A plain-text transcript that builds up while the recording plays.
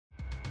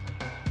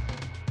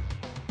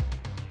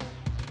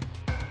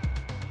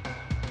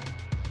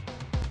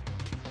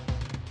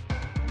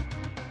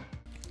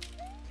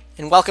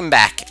And welcome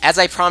back. As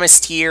I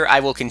promised here, I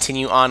will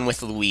continue on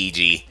with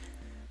Luigi.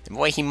 And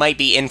boy, he might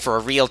be in for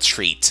a real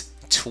treat.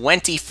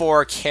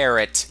 24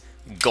 karat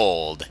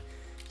gold.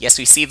 Yes,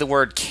 we see the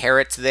word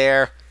carat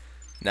there.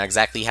 Not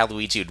exactly how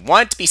Luigi would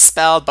want it to be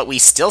spelled, but we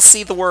still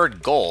see the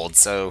word gold,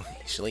 so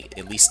you should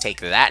at least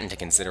take that into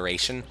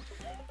consideration.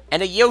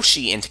 And a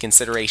Yoshi into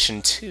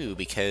consideration too,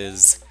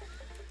 because...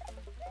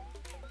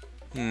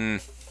 You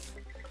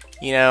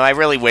know, I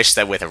really wish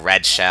that with a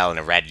red shell and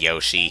a red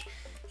Yoshi,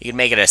 you could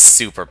make it a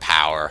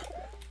superpower.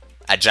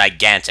 A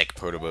gigantic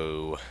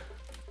Protoboo.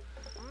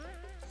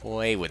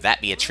 Boy, would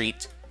that be a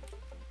treat.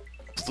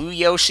 Blue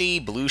Yoshi,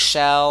 blue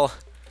shell,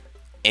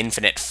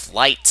 infinite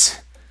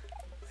flight.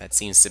 That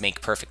seems to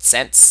make perfect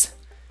sense.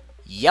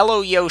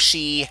 Yellow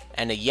Yoshi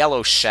and a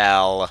yellow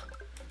shell.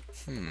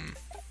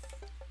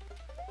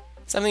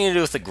 Something to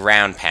do with the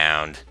ground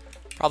pound.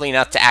 Probably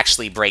enough to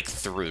actually break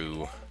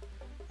through.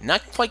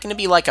 Not quite going to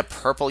be like a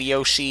purple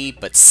Yoshi,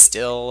 but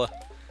still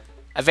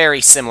a very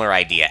similar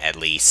idea, at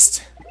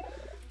least.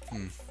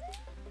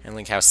 And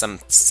like how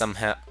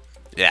somehow...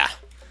 Yeah.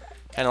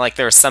 Kind of like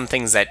there are some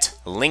things that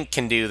Link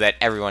can do that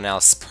everyone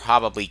else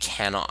probably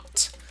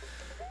cannot.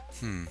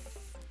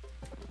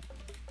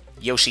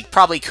 Yoshi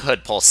probably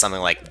could pull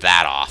something like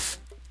that off.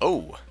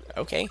 Oh,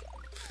 okay.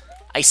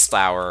 Ice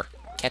Flower.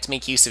 Can't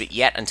make use of it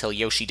yet until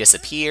Yoshi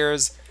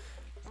disappears.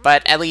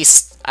 But at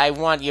least I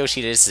want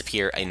Yoshi to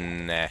disappear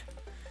in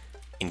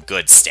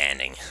good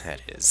standing,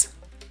 that is.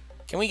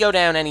 Can we go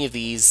down any of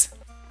these?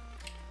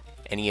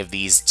 Any of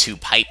these two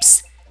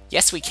pipes?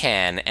 Yes, we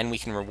can, and we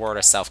can reward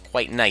ourselves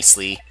quite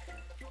nicely.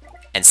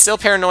 And still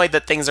paranoid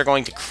that things are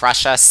going to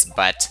crush us,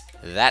 but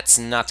that's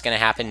not going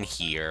to happen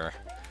here.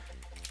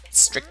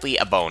 Strictly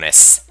a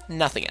bonus,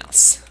 nothing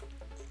else.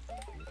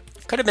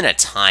 Could have been a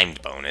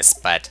timed bonus,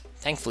 but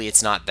thankfully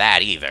it's not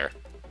that either.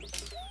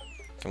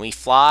 Can we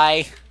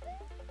fly?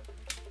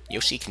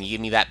 Yoshi, can you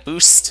give me that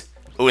boost?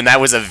 Oh, and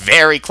that was a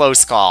very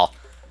close call.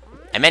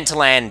 I meant to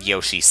land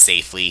Yoshi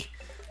safely.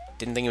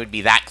 Didn't think it would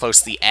be that close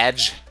to the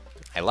edge.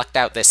 I lucked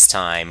out this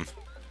time.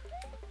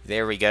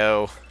 There we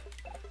go.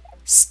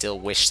 Still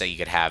wish that you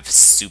could have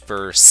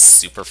super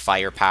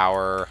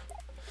firepower.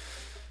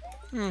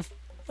 Well,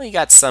 you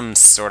got some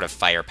sort of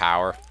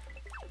firepower.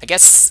 I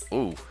guess,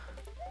 ooh.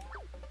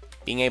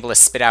 Being able to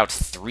spit out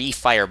 3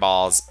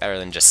 fireballs better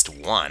than just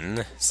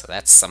 1, so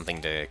that's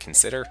something to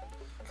consider.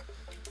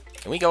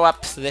 Can we go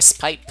up this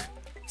pipe?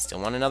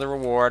 Still want another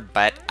reward,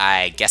 but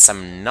I guess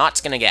I'm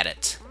not gonna get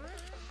it.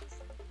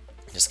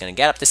 I'm just gonna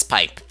get up this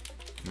pipe.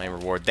 My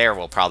reward there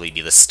will probably be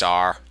the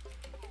star.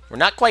 We're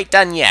not quite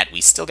done yet.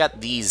 We still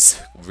got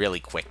these really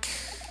quick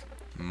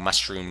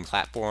mushroom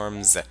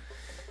platforms.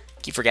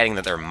 Keep forgetting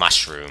that they're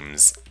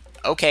mushrooms.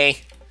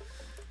 Okay.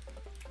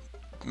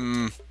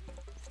 Couldn't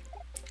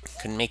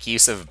make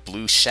use of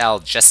blue shell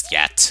just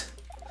yet.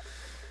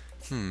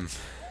 Think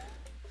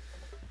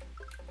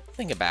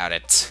about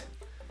it.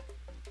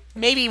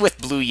 Maybe with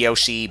blue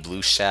Yoshi,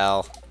 blue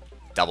shell,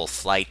 double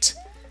flight.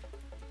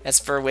 As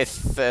for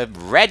with the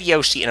red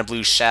Yoshi and a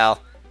blue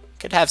shell,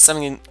 could have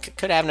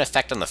an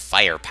effect on the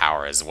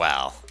firepower as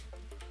well.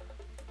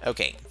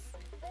 Okay.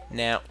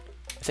 Now,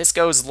 if this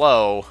goes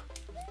low,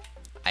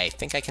 I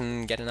think I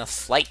can get enough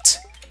flight.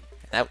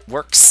 That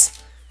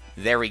works.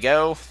 There we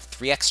go.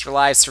 3 extra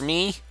lives for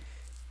me.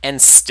 And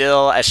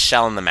still a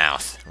shell in the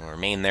mouth. Will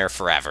remain there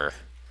forever.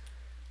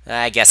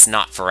 I guess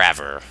not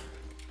forever.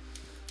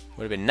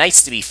 Would have been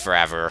nice to be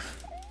forever.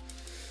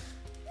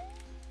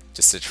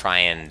 Just to try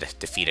and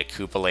defeat a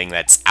Koopaling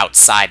that's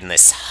outside in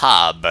this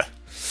hub.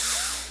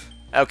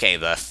 Okay,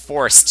 the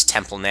Forest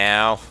Temple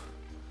now.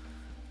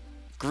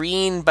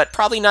 Green, but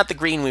probably not the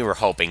green we were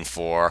hoping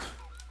for.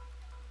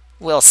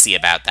 We'll see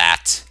about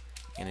that.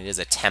 And it is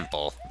a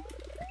temple.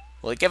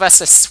 Will it give us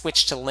a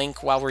switch to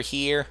Link while we're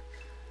here?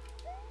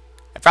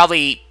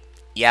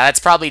 Yeah, that's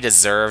probably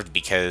deserved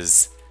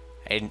because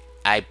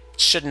I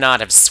should not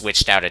have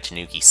switched out a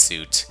Tanuki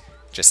suit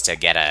just to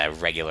get a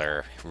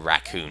regular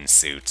raccoon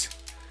suit.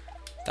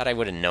 Thought I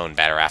would have known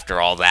better after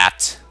all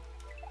that.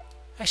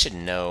 I should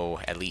know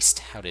at least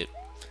how to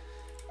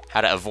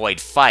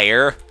avoid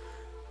fire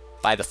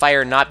by the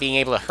fire not being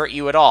able to hurt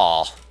you at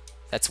all.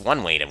 That's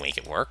one way to make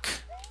it work.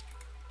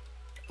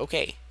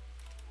 Okay.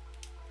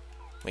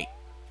 Wait.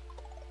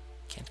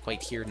 Can't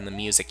quite hear it in the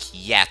music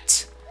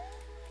yet.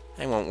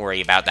 I won't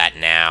worry about that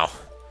now.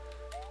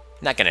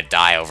 I'm not gonna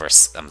die over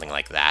something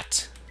like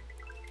that.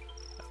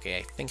 Okay,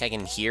 I think I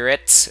can hear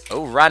it.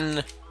 Oh,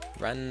 run!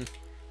 Run.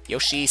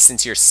 Yoshi,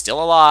 since you're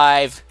still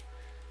alive,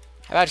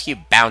 how about you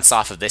bounce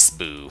off of this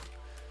boo?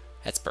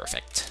 That's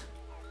perfect.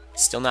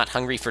 Still not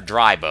hungry for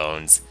dry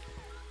bones.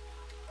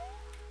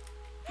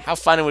 How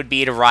fun it would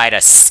be to ride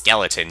a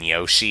skeleton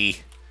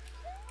Yoshi.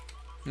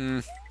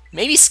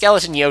 Maybe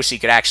skeleton Yoshi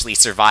could actually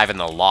survive in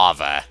the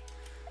lava.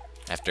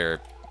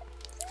 After,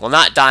 well,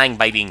 not dying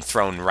by being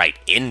thrown right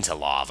into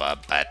lava,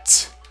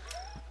 but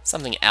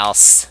something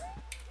else.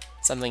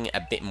 Something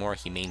a bit more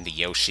humane to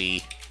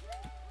Yoshi.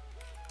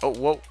 Oh,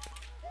 whoa.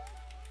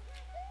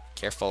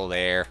 Careful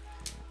there.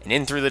 And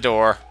in through the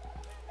door.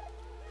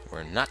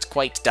 We're not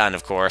quite done,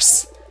 of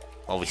course.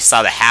 Well, we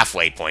saw the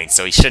halfway point,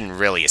 so we shouldn't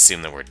really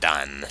assume that we're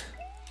done.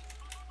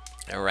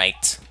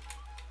 Alright.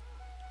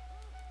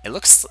 It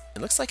looks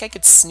like I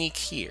could sneak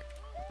here.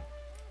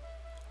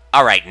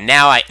 Alright,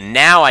 now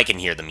I can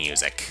hear the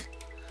music.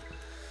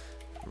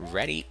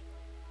 Ready?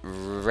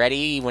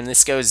 Ready when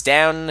this goes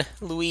down,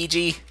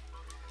 Luigi?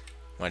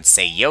 I want to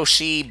say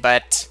Yoshi,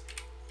 but...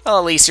 well,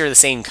 at least you're the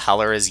same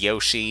color as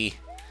Yoshi.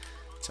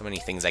 So many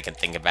things I can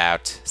think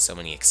about. So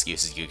many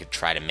excuses you could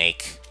try to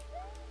make.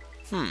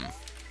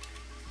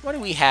 What do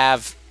we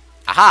have?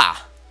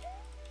 Aha!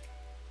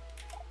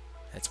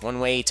 That's one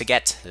way to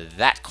get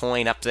that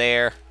coin up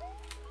there.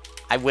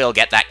 I will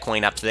get that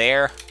coin up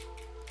there.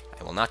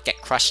 I will not get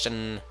crushed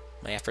in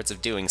my efforts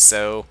of doing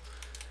so.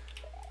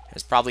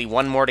 There's probably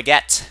one more to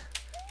get.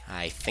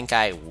 I think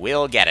I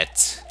will get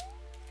it.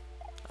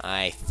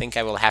 I think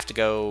I will have to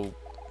go...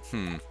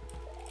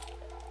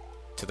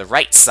 to the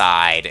right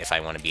side if I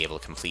want to be able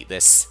to complete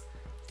this.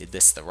 Did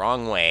this the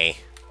wrong way.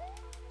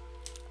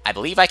 I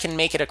believe I can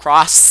make it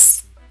across.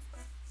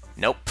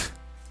 Nope.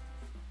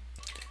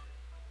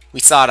 We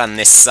saw it on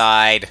this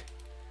side.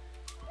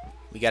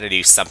 We gotta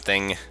do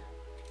something.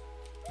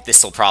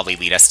 This will probably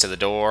lead us to the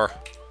door.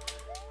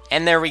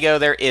 And there we go,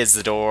 there is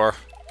the door.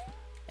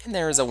 And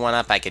there is a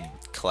 1-up I could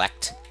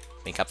collect.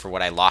 Make up for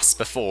what I lost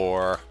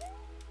before.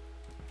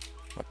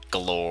 What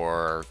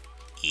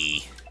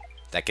galore-y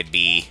that could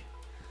be.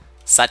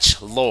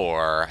 Such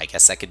lore, I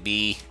guess that could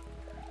be.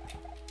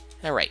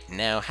 Alright,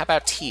 now how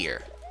about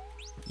here?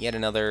 Yet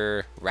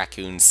another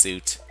raccoon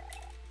suit.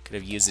 Could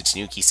have used a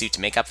Tanuki suit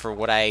to make up for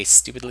what I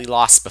stupidly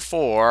lost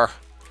before.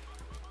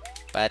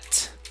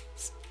 But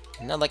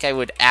not like I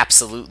would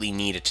absolutely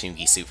need a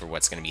Tanuki suit for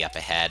what's going to be up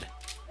ahead.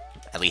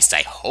 At least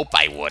I hope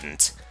I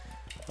wouldn't.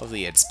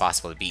 Hopefully it's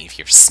possible to beat if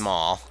you're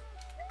small.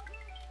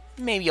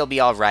 Maybe you'll be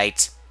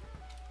alright.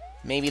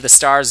 Maybe the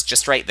star's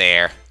just right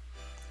there.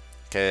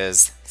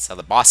 Because I saw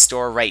the boss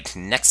door right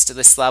next to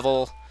this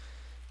level.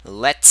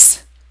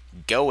 Let's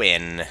go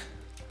in.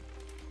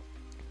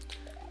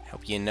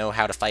 Hope you know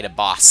how to fight a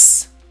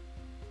boss.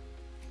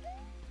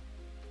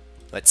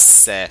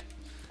 Let's,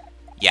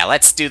 yeah,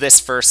 let's do this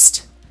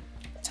first.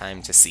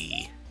 Time to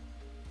see.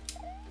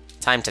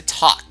 Time to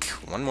talk.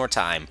 One more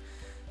time.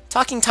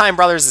 Talking Time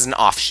Brothers is an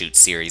offshoot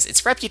series.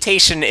 Its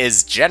reputation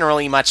is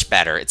generally much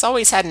better. It's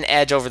always had an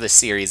edge over the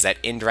series that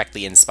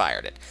indirectly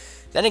inspired it.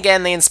 Then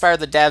again, they inspired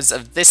the devs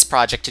of this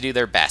project to do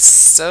their best.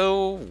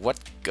 So,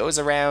 what goes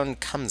around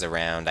comes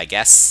around, I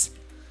guess.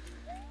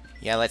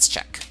 Yeah, let's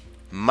check.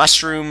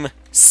 Mushroom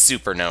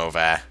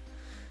Supernova.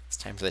 It's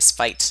time for this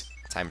fight.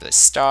 Time for this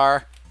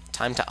star.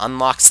 Time to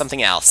unlock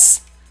something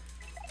else.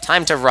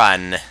 Time to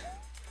run.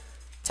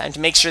 Time to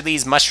make sure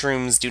these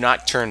mushrooms do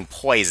not turn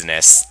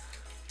poisonous.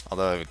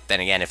 Although, then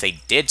again, if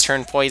they did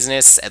turn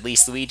poisonous, at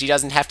least Luigi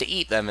doesn't have to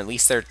eat them. At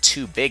least they're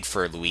too big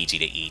for Luigi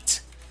to eat.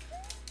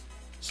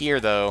 Here,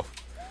 though,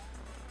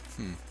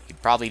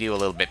 you'd probably do a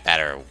little bit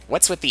better.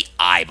 What's with the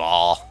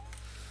eyeball?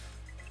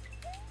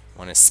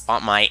 Want to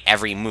spot my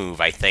every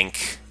move, I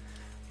think.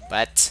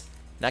 But,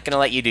 not gonna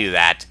let you do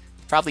that.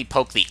 Probably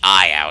poke the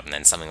eye out and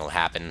then something will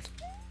happen.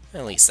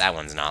 At least that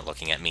one's not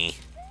looking at me.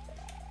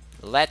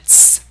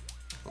 Let's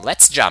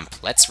jump.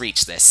 Let's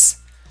reach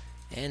this.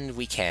 And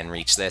we can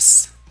reach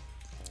this.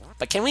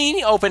 But can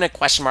we open a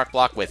question mark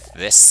block with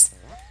this?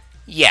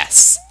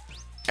 Yes.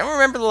 I don't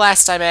remember the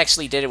last time I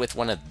actually did it with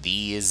one of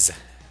these.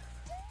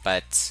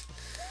 But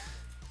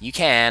you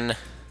can.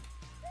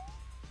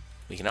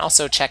 We can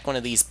also check one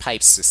of these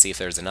pipes to see if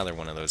there's another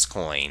one of those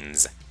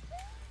coins.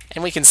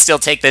 And we can still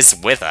take this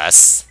with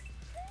us.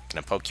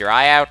 Gonna poke your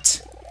eye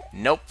out?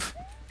 Nope.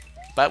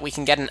 But we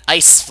can get an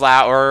ice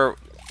flower.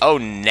 Oh,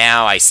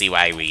 now I see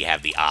why we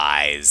have the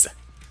eyes.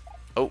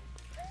 Oh,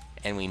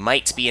 and we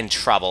might be in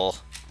trouble.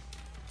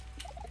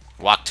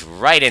 Walked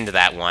right into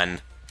that one.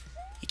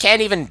 You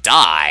can't even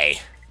die.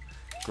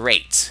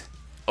 Great.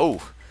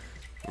 Oh,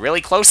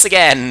 really close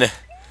again.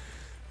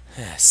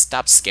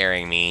 Stop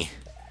scaring me.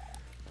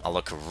 I'll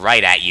look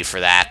right at you for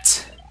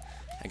that.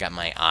 I got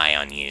my eye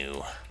on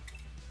you.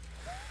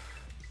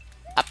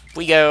 Up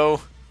we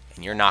go.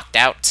 And you're knocked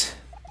out.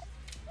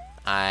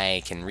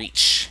 I can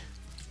reach.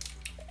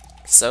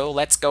 So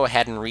let's go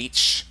ahead and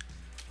reach.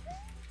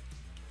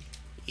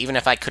 Even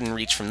if I couldn't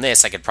reach from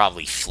this, I could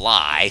probably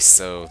fly,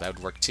 so that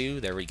would work too.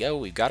 There we go.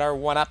 We've got our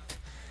 1-up.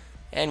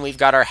 And we've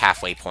got our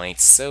halfway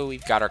points, so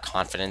we've got our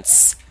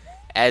confidence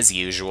as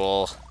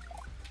usual.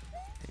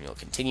 And we'll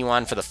continue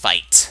on for the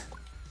fight.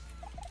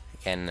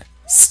 Again,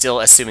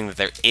 still assuming that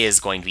there is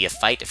going to be a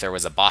fight if there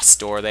was a boss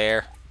door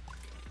there.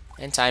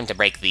 And time to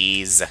break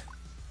these.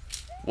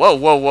 Whoa,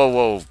 whoa, whoa,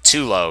 whoa.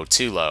 Too low,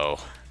 too low.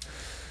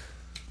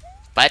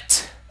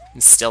 But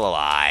I'm still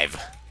alive.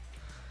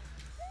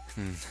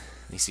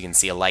 At least you can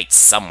see a light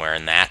somewhere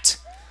in that.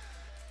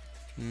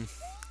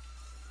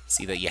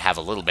 See that you have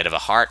a little bit of a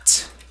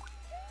heart.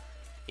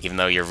 Even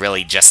though you're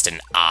really just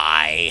an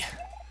eye.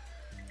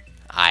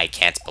 I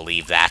can't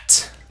believe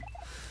that.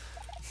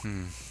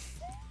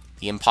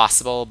 The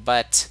impossible,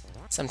 but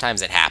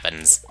sometimes it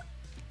happens.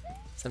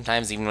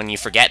 Sometimes even when you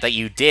forget that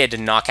you did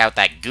knock out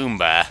that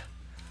Goomba,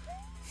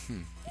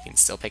 You can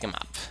still pick him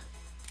up.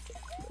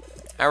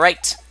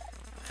 Alright.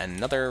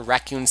 Another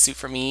raccoon suit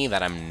for me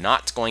that I'm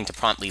not going to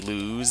promptly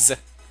lose.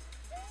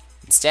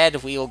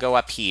 Instead, we will go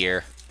up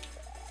here.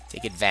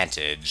 Take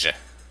advantage.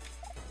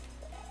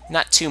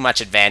 Not too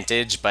much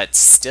advantage, but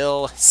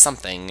still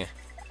something.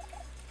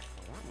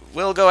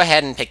 We'll go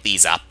ahead and pick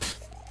these up.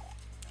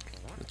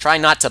 Try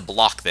not to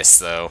block this,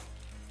 though.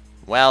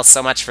 Well,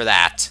 so much for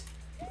that.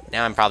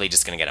 Now I'm probably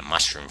just gonna get a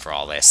mushroom for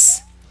all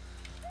this.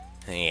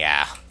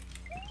 Yeah.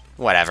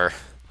 Whatever.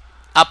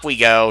 Up we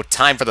go.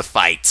 Time for the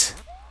fight.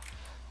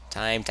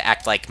 Time to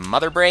act like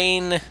Mother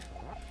Brain.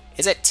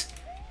 Is it?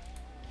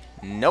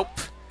 Nope.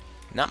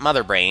 Not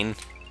Mother Brain.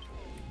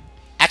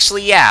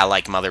 Actually, yeah,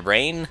 like Mother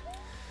Brain.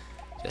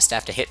 Just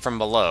have to hit from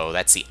below.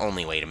 That's the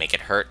only way to make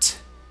it hurt.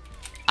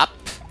 Up.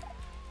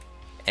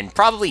 And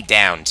probably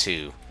down,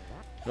 too.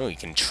 Oh, you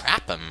can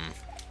trap him.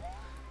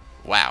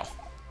 Wow.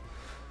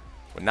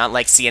 Would not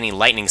like to see any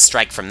lightning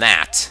strike from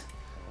that.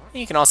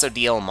 You can also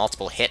deal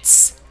multiple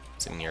hits,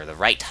 assuming you're the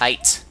right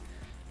height.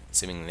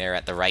 Assuming they're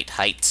at the right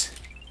height.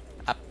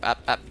 Up, up,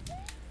 up.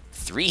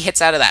 3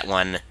 hits out of that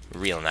one.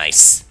 Real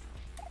nice.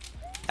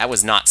 That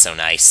was not so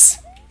nice.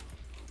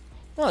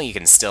 Well, you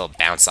can still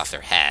bounce off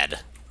their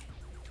head.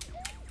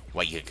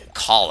 What you could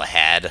call a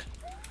head.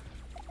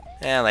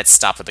 Let's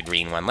stop with the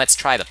green one. Let's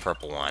try the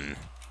purple one.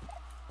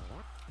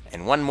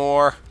 And one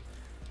more.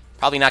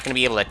 Probably not going to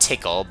be able to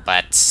tickle,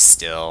 but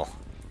still.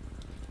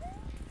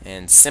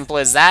 And simple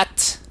as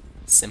that.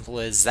 Simple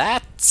as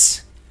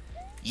that.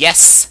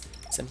 Yes!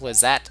 Simple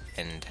as that.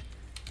 And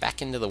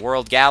back into the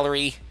World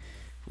Gallery.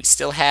 We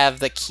still have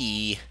the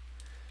key.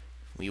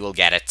 We will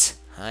get it.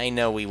 I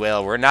know we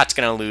will. We're not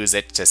going to lose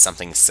it to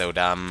something so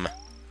dumb.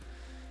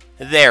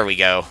 There we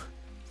go.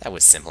 That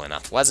was simple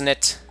enough, wasn't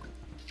it?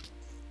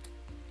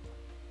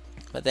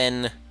 But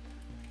then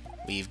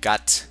we've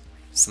got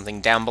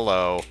something down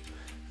below.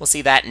 We'll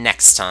see that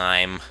next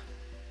time.